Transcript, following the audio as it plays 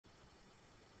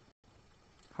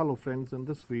Hello friends, in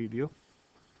this video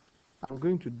I'm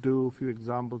going to do a few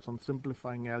examples on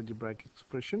simplifying algebraic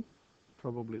expression,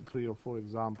 probably 3 or 4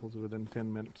 examples within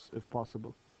 10 minutes if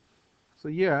possible. So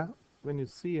yeah, when you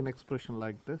see an expression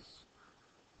like this,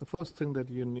 the first thing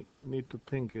that you need to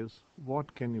think is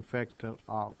what can you factor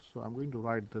out. So I'm going to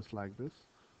write this like this: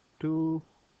 2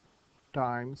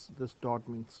 times, this dot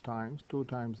means times, 2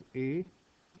 times a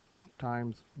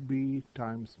times b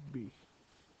times b,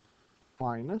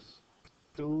 minus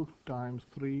 2 times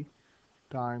 3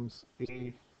 times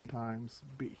a times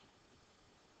b,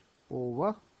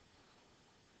 over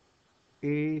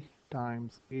a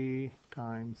times a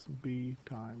times b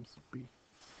times b.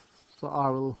 So I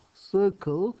will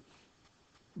circle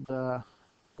the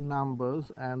numbers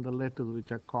and the letters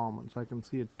which are common. So I can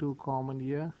see a 2 common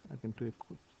here, I can take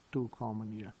 2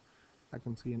 common here. I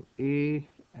can see an a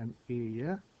and a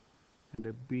here, and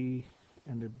a b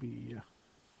and a b here.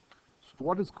 So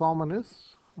what is common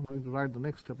is, I'm going to write the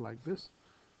next step like this.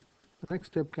 The next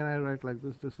step can I write like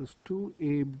this: this is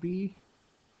 2ab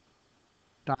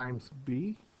times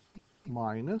b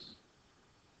minus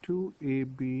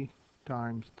 2ab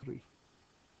times 3.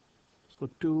 So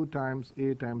 2 times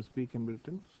a times b can be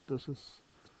written. This is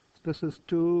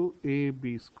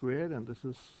 2ab squared, and this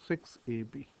is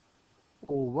 6ab,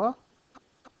 over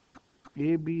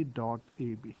ab dot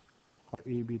ab, or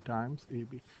ab times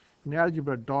ab. In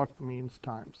algebra, dot means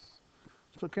times.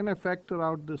 So can I factor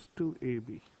out this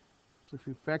 2ab? So if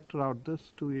you factor out this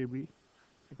 2ab, you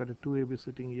got a 2ab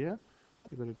sitting here,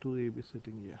 you got a 2ab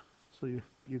sitting here. So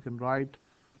you can write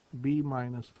b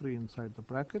minus 3 inside the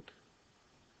bracket,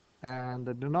 and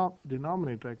the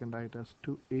denominator I can write as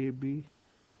 2ab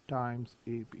times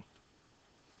ab.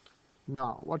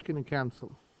 Now what can you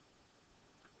cancel?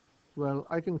 Well,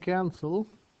 I can cancel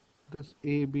this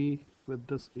ab with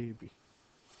this ab.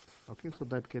 Okay, so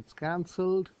that gets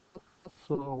cancelled.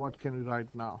 So what can we write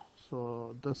now?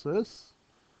 So this is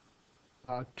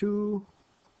 2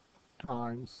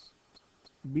 times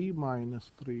b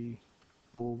minus 3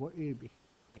 over ab,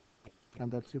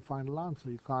 and that's your final answer.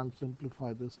 You can't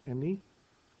simplify this any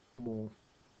more.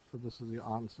 So this is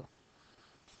your answer.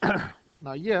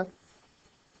 Now here,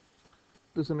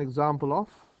 this is an example of,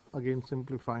 again,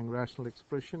 simplifying rational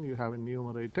expression. You have a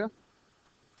numerator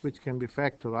which can be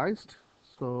factorized.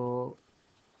 So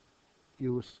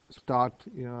you start,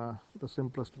 the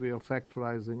simplest way of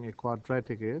factorizing a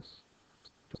quadratic is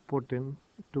to put in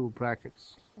 2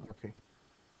 brackets. Okay,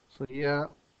 so here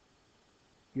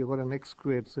you got an x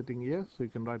squared sitting here, so you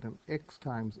can write an x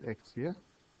times x here,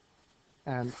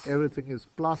 and everything is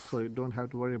plus, so you don't have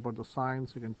to worry about the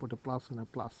signs. You can put a plus and a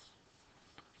plus.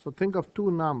 So think of 2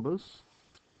 numbers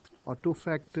or 2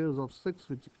 factors of 6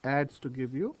 which adds to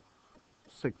give you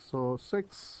 6. So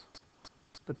 6,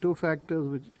 the 2 factors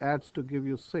which adds to give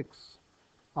you 6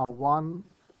 are 1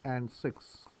 and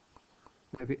 6.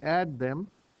 If you add them,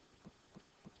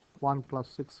 1 plus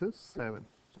 6 is 7.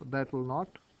 So that will not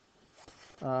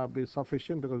be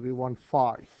sufficient, because we want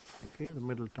 5, okay, the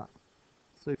middle term.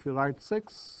 So if you write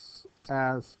 6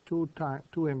 as 2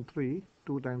 and 3,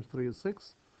 2 times 3 is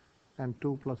 6, and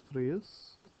 2 plus 3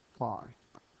 is 5.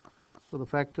 So the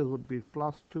factors would be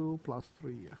plus 2 plus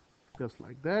 3 here, just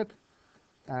like that.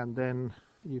 And then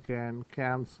you can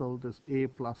cancel this a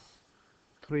plus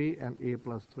 3 and a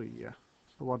plus 3 here.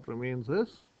 So what remains is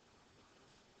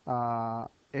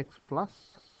x plus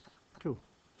 2,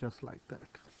 just like that.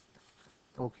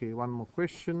 Okay, one more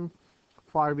question.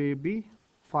 5ab,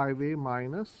 5a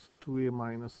minus 2a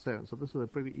minus 7. So this is a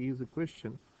pretty easy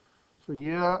question. So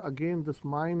here again, this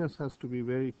minus has to be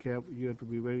very careful. You have to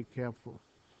be very careful.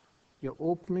 You're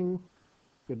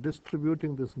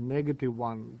distributing this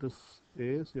 -1. This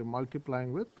is, you're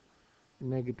multiplying with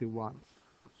 -1.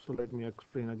 So let me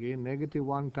explain again.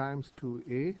 -1 times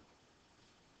 2a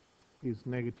is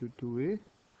 -2a,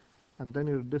 and then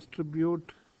you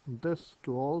distribute this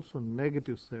to also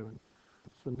 -7.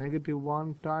 So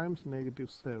 -1 times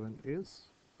 -7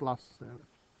 is +7.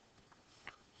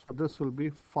 So this will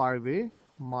be 5a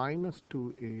minus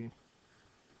 2a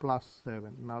plus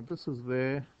 7. Now this is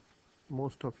where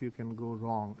most of you can go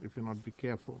wrong if you not be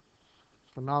careful.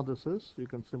 So now this is, you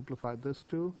can simplify this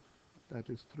to, that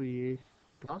is 3a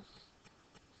plus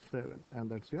 7,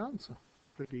 and that's your answer.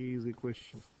 Pretty easy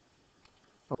question.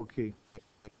 Okay,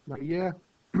 now here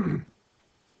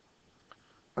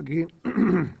again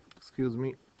excuse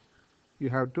me, you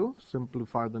have to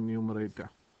simplify the numerator.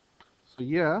 So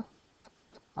here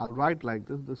I'll write like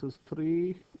this: this is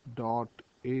 3 dot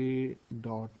a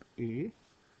dot a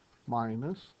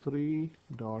minus 3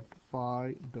 dot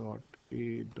phi dot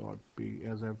a dot b.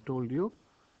 As I've told you,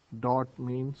 dot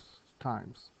means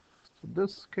times. So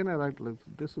this, can I write like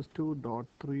this is 2 dot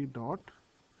 3 dot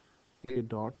a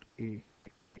dot a.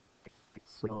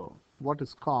 So what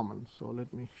is common? So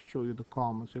let me show you the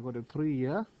commons. You got a 3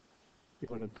 here, you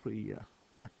got a 3 here,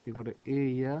 you got a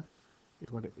here, you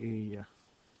got a here.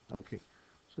 Okay.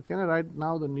 So can I write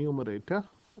now the numerator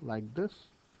like this?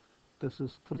 This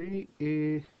is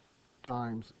 3a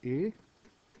times a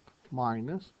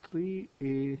minus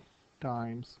 3a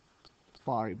times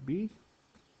 5b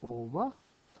over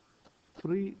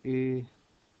 3a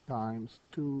times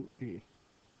 2a.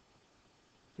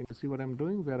 Can you see what I'm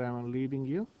doing, where I'm leading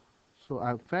you? So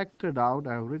I've factored out,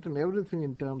 I've written everything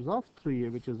in terms of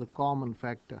 3a, which is a common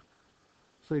factor.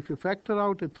 So if you factor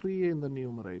out a 3a in the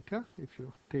numerator, if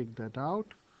you take that out,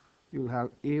 you'll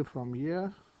have a from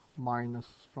here minus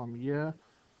from here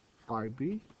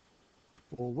 5b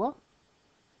over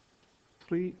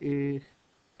 3a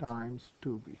times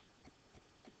 2b.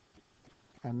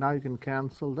 And now you can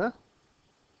cancel the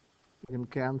 3a.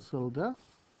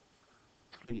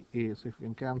 So if you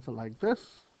can cancel like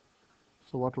this,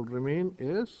 so what will remain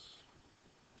is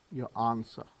your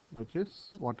answer, which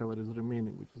is whatever is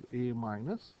remaining, which is a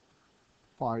minus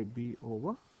 5b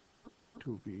over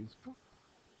 2b is the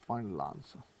final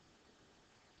answer.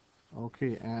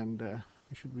 Okay, and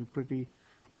you should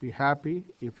be happy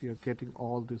if you're getting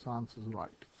all these answers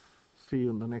right. See you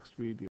in the next video.